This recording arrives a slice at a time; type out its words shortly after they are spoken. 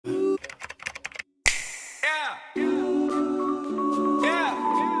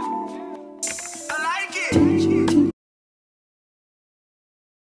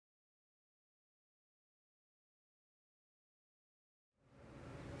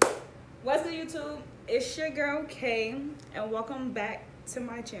What's up, YouTube? It's your girl Kay, and welcome back to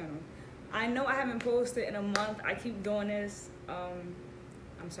my channel. I know I haven't posted in a month. I keep doing this.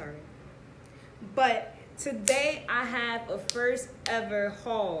 I'm sorry, but today I have a first ever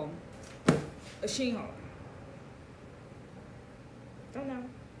haul, a Shien haul. Don't know.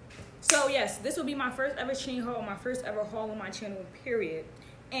 So yes, this will be my first ever Shien haul, my first ever haul on my channel. Period.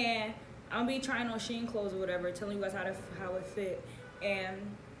 And I'll be trying on Shien clothes or whatever, telling you guys how it fit and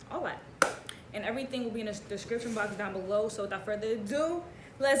all that. And everything will be in the description box down below. So without further ado,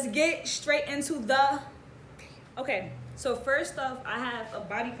 let's get straight into the... Okay, so first off, I have a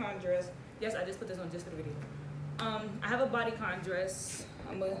bodycon dress. Yes, I just put this on just for the video. I have a bodycon dress.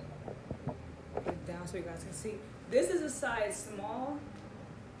 I'm gonna put it down so you guys can see. This is a size small.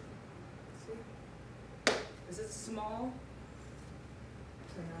 See? This is small.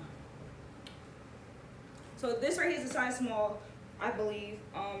 So this right here is a size small, I believe.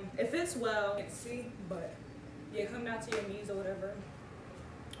 It fits well, you can see, but yeah, come down to your knees or whatever.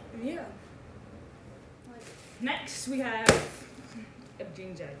 And yeah. Next we have a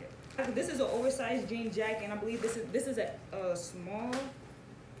jean jacket. This is an oversized jean jacket, and I believe this is a small,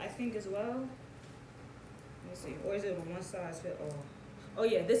 I think, as well. Let's see, or is it a one size fit all? Oh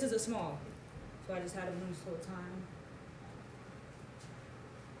yeah, this is a small. So I just had it on this whole time.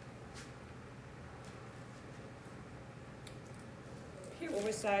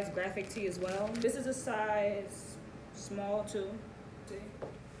 Oversized graphic tee as well. This is a size small too. See?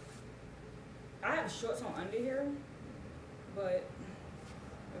 I have shorts on under here, but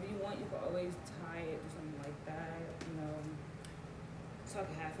if you want, you can always tie it or something like that. You know, tuck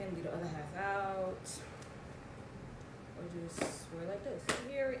a half in, leave the other half out, or just wear it like this.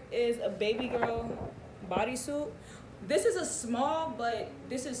 Here is a baby girl bodysuit. This is a small, but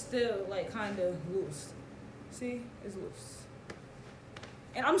this is still like kind of loose. See, it's loose.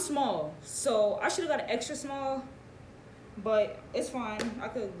 And I'm small, so I should have got an extra small, but it's fine. I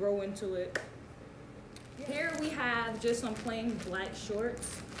could grow into it. Here we have just some plain black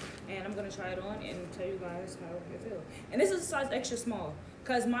shorts, and I'm gonna try it on and tell you guys how it feels. And this is a size extra small,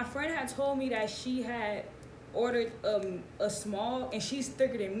 because my friend had told me that she had ordered a small, and she's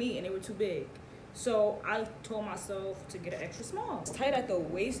thicker than me, and they were too big. So I told myself to get an extra small. It's tight at the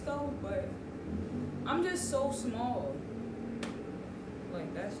waist though, but I'm just so small.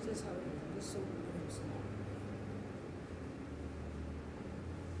 Like, that's just how it is. I'm just so small.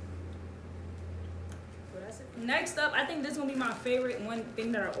 So that's it. Next up, I think this is gonna be my favorite one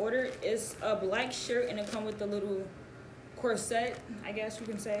thing that I ordered. Is a black shirt, and it comes with the little corset, I guess you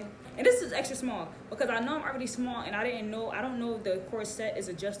can say. And this is extra small because I know I'm already small, and I don't know if the corset is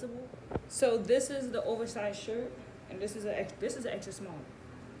adjustable. So this is the oversized shirt, and this is an extra small.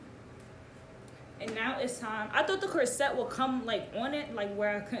 And now it's time. I thought the corset would come like on it, like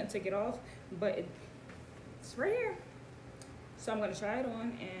where I couldn't take it off, but it's right here. So I'm gonna try it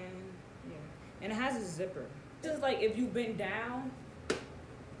on, and yeah. And it has a zipper. This is like if you bend down,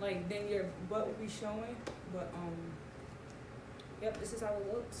 like then your butt will be showing. But yep, this is how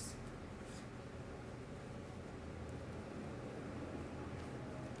it looks.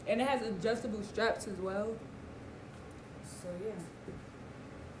 And it has adjustable straps as well. So yeah.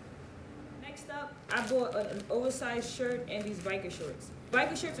 Next up, I bought an oversized shirt and these biker shorts.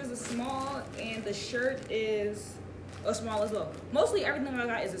 Biker shorts is a small, and the shirt is a small as well. Mostly everything I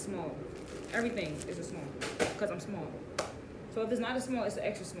got is a small. Everything is a small, because I'm small. So if it's not a small, it's an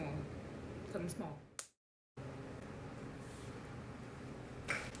extra small, because I'm small.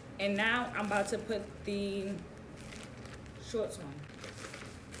 And now I'm about to put the shorts on.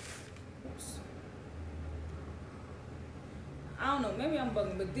 Oops. I don't know, maybe I'm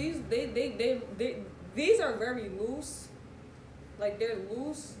bugging, but these are very loose. Like, they're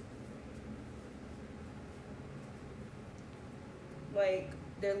loose. Like,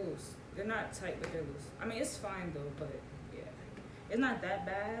 they're loose. They're not tight, but they're loose. I mean, it's fine though, but yeah. It's not that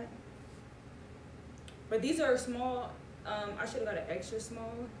bad. But these are small. I should have got an extra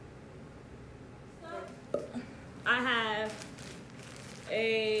small. I have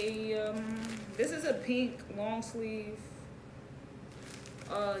a, this is a pink long sleeve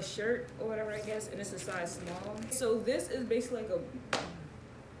shirt or whatever, I guess, and it's a size small. So this is basically like a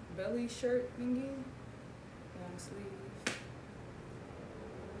belly shirt thingy, long sleeve.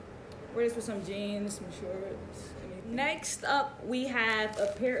 Wear this with some jeans, some shorts. Next up, we have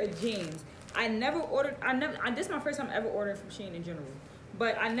a pair of jeans. This is my first time ever ordering from Shien in general,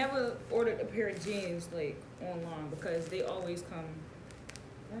 but I never ordered a pair of jeans like online because they always come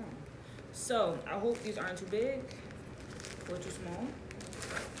wrong. So I hope these aren't too big or too small.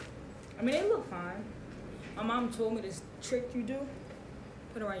 I mean, they look fine. My mom told me this trick you do.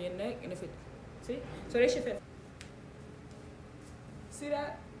 put it around your neck, and if it, see? So they should fit. See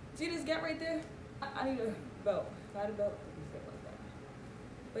that? See this gap right there? I need a belt. Not a belt, it can fit like that.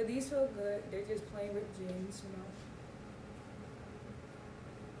 But these feel good. They're just plain ripped jeans, you know.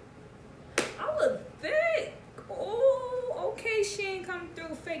 I look thick. Oh, okay, Shien come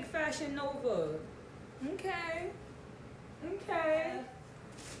through, fake fashion Nova. Okay. Okay.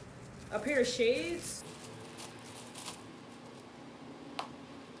 A pair of shades.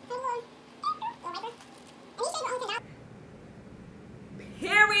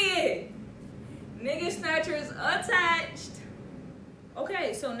 Period. Nigga snatchers attached.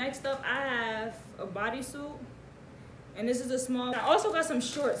 Okay, so next up I have a bodysuit. And this is a small. I also got some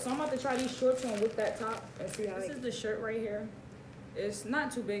shorts, so I'm about to try these shorts on with that top and see how. This is the shirt right here. It's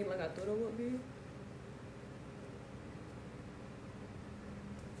not too big like I thought it would be.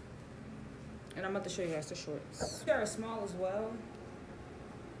 And I'm about to show you guys the shorts. They are small as well.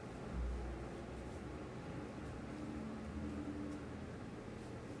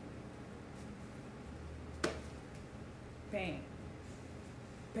 Bang.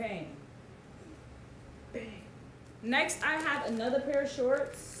 Bang. Bang. Next, I have another pair of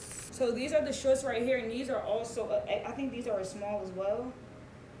shorts. So these are the shorts right here, and these are also, I think these are small as well.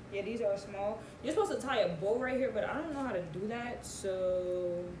 Yeah, these are small. You're supposed to tie a bow right here, but I don't know how to do that,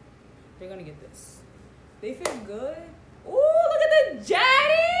 so they're gonna get this. They feel good. Ooh, look at the jetty!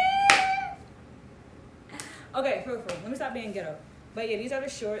 Okay, for let me stop being ghetto. But yeah, these are the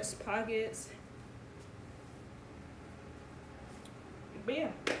shorts, pockets. But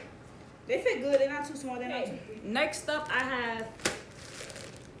yeah, they fit good. They're not too small. They're not too big. Next up, I have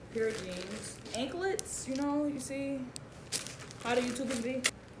a pair of jeans. Anklets, you know, you see how the YouTubers be.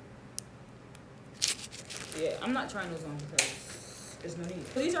 Yeah, I'm not trying those on because there's no need.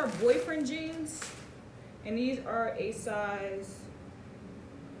 These are boyfriend jeans, and these are a size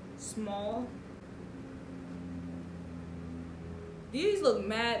small. These look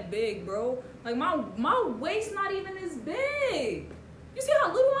mad big, bro. Like my waist not even as big. You see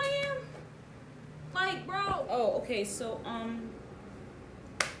how little I am? Like, bro. Oh, okay, so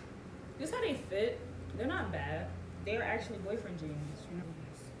this is how they fit. They're not bad. They are actually boyfriend jeans. You know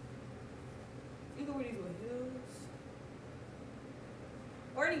this. You can wear these with heels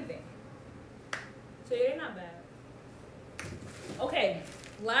or anything. So yeah, they're not bad. Okay,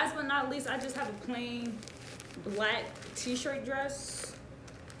 last but not least, I just have a plain black t-shirt dress.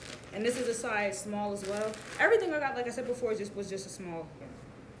 And this is a size small as well. Everything I got, like I said before, was just a small.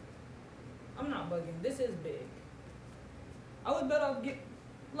 I'm not bugging. This is big. I would better get,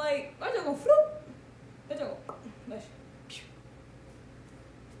 like, I just go floop. I just go, let's,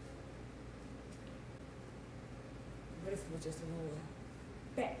 what if it was just a little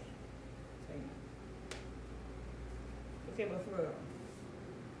bang? Okay, but for real.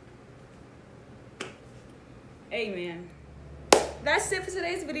 Hey, man. That's it for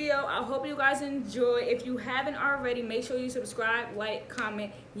today's video. I hope you guys enjoy. If you haven't already, make sure you subscribe, like,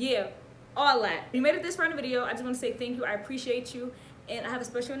 comment. Yeah, all that. If you made it this far in the video, I just want to say thank you. I appreciate you. And I have a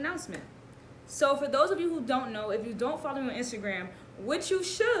special announcement. So for those of you who don't know, if you don't follow me on Instagram, which you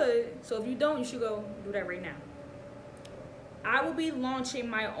should, so if you don't, you should go do that right now. I will be launching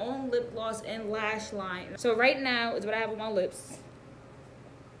my own lip gloss and lash line. So right now is what I have on my lips.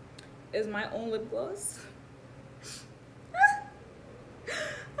 Is my own lip gloss.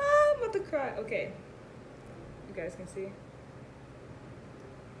 I'm about to cry. Okay. You guys can see.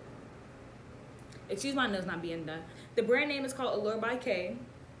 Excuse my nails not being done. The brand name is called Allure By Kayy.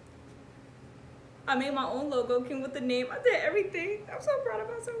 I made my own logo, came with the name. I did everything. I'm so proud of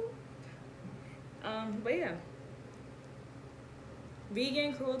myself. But yeah.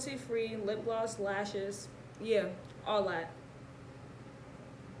 Vegan, cruelty-free, lip gloss, lashes. Yeah, all that.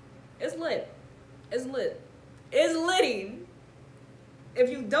 It's lit. It's lit. It's litty. If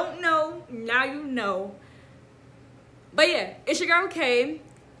you don't know, now you know. But yeah, it's your girl Kay.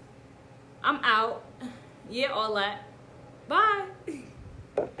 I'm out. Yeah, all that. Bye.